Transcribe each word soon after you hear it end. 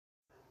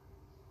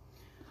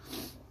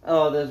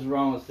Oh, this is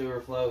wrong with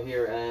sewer flow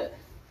here at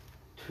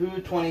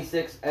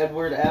 226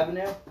 Edward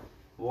Avenue,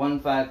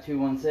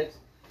 15216.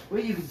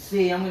 Well, you can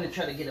see, I'm going to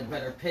try to get a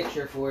better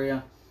picture for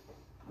you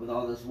with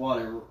all this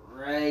water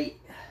right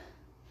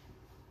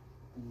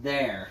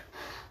there.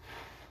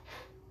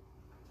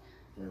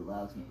 If it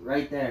allows me,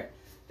 right there.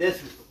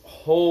 This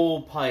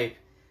whole pipe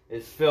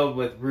is filled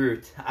with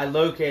roots. I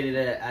located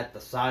it at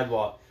the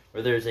sidewalk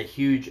where there's a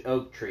huge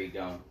oak tree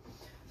going.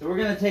 So we're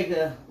going to take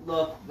a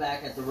look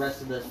back at the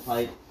rest of this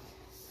pipe.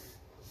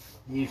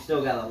 You've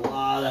still got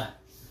a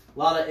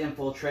lot of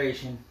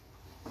infiltration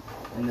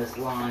in this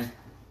line.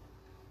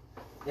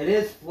 It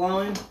is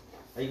flowing,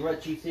 like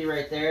what you see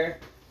right there.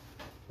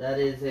 That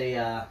is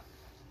a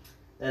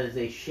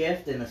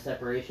shift in the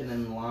separation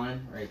in the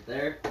line right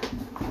there.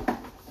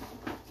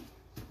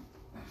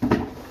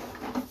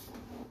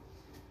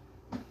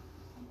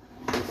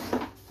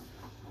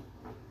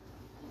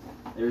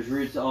 There's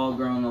roots all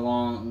growing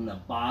along the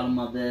bottom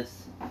of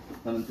this,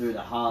 coming through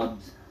the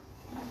hubs.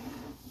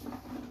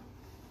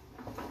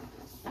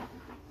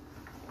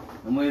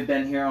 And we've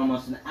been here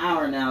almost an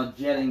hour now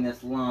jetting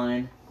this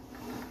line.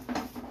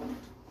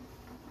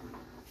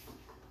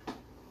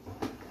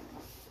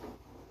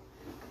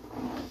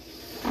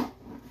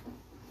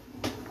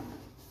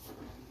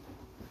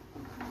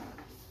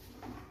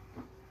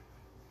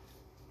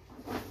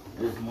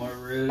 There's more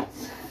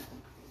roots.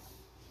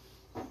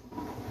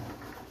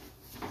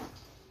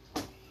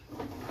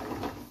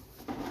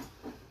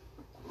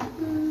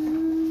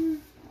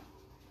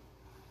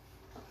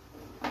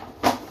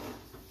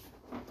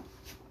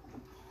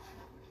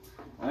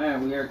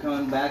 Alright, we are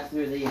coming back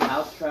through the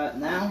house trap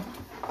now.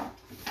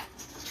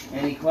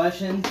 Any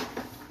questions?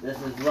 This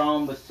is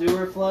Ron with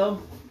Sewer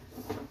Flow,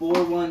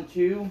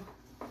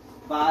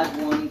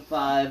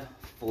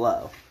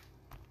 412-515-FLOW.